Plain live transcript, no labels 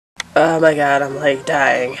Oh my god, I'm like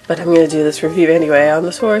dying. But I'm gonna do this review anyway on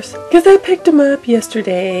this horse because I picked him up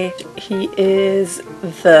yesterday. He is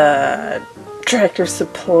the Tractor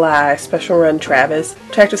Supply Special Run Travis.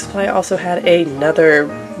 Tractor Supply also had another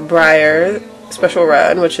Breyer Special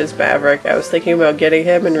Run, which is Maverick. I was thinking about getting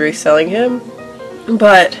him and reselling him,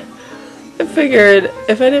 but I figured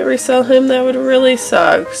if I didn't resell him, that would really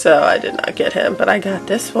suck, so I did not get him, but I got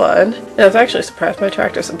this one. And I was actually surprised my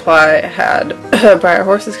Tractor Supply had Breyer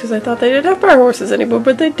horses because I thought they didn't have Breyer horses anymore,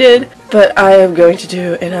 but they did. But I am going to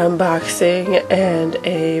do an unboxing and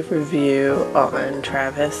a review on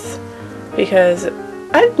Travis because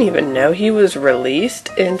I didn't even know he was released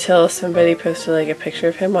until somebody posted like a picture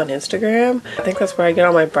of him on Instagram. I think that's where I get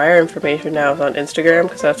all my Breyer information now, is on Instagram,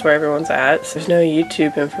 because that's where everyone's at. So there's no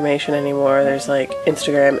YouTube information anymore. There's like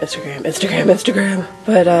Instagram.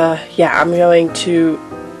 But yeah, I'm going to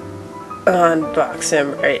unbox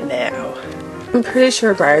him right now. I'm pretty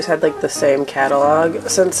sure Breyer's had like the same catalog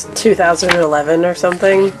since 2011 or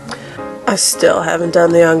something. I still haven't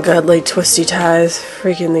done the ungodly twisty ties.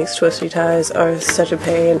 Freaking these twisty ties are such a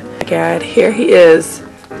pain. God, here he is.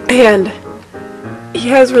 And he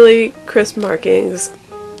has really crisp markings.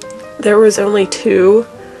 There was only 2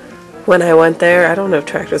 when I went there. I don't know if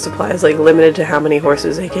Tractor Supply is like limited to how many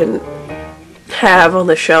horses they can have on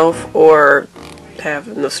the shelf or have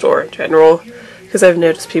in the store in general. Because I've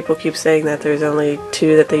noticed people keep saying that there's only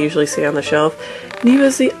 2 that they usually see on the shelf. And he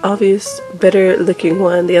was the obvious better looking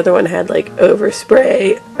one. The other one had like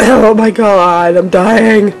overspray. Oh my god, I'm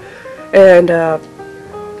dying. And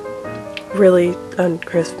really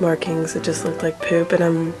uncrisp markings. It just looked like poop. And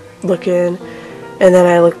I'm looking, and then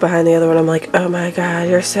I look behind the other one. I'm like, oh my god,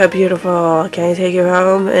 you're so beautiful. Can I take you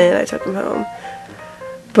home? And I took him home.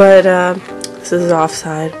 But this is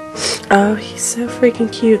offside. Oh, he's so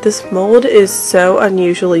freaking cute. This mold is so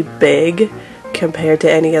unusually big compared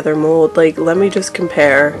to any other mold. Like, let me just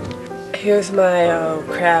compare. Here's my, oh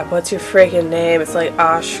crap, what's your freaking name? It's like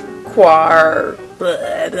Ashquar.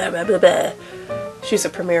 Blah, blah, blah, blah, blah. She's a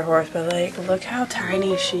premier horse, but like, look how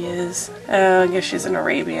tiny she is. I guess she's an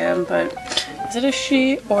Arabian, but is it a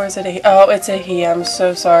she or is it a he? Oh, it's a he. I'm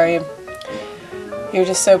so sorry. You're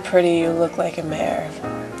just so pretty. You look like a mare.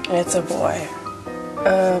 And it's a boy.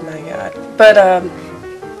 Oh my god. But,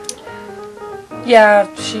 yeah,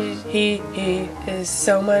 he is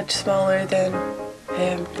so much smaller than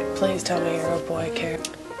him. Please tell me you're a boy, Karen.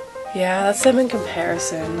 Yeah, that's them in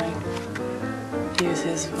comparison. Like, use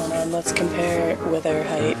his one on. Let's compare wither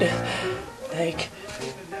height. Like,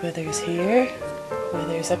 wither's here,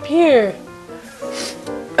 wither's up here.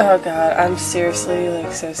 Oh god, I'm seriously,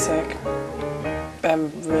 like, so sick.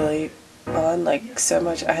 I'm really on like so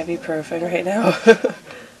much ibuprofen right now.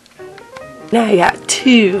 Now I got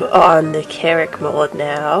 2 on the Carrick mold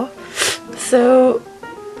now, so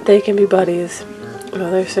they can be buddies.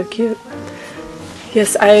 Oh, they're so cute.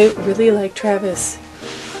 Yes, I really like Travis.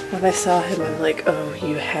 When I saw him, I'm like, oh,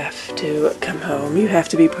 you have to come home. You have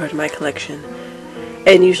to be part of my collection.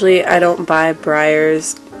 And usually I don't buy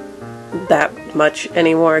Breyers that much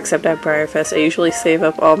anymore, except at Breyer Fest. I usually save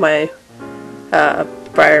up all my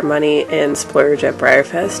Breyer money and splurge at Breyer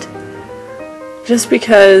Fest, just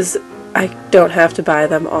because I don't have to buy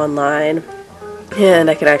them online and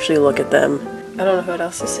I can actually look at them. I don't know what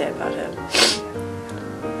else to say about him,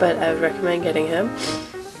 but I would recommend getting him,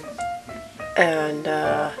 and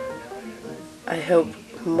I hope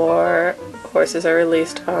more horses are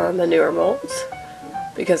released on the newer molds,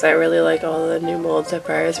 because I really like all the new molds that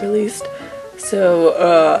Breyer's released.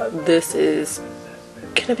 So this is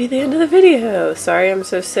gonna be the end of the video. Sorry I'm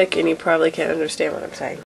so sick and you probably can't understand what I'm saying.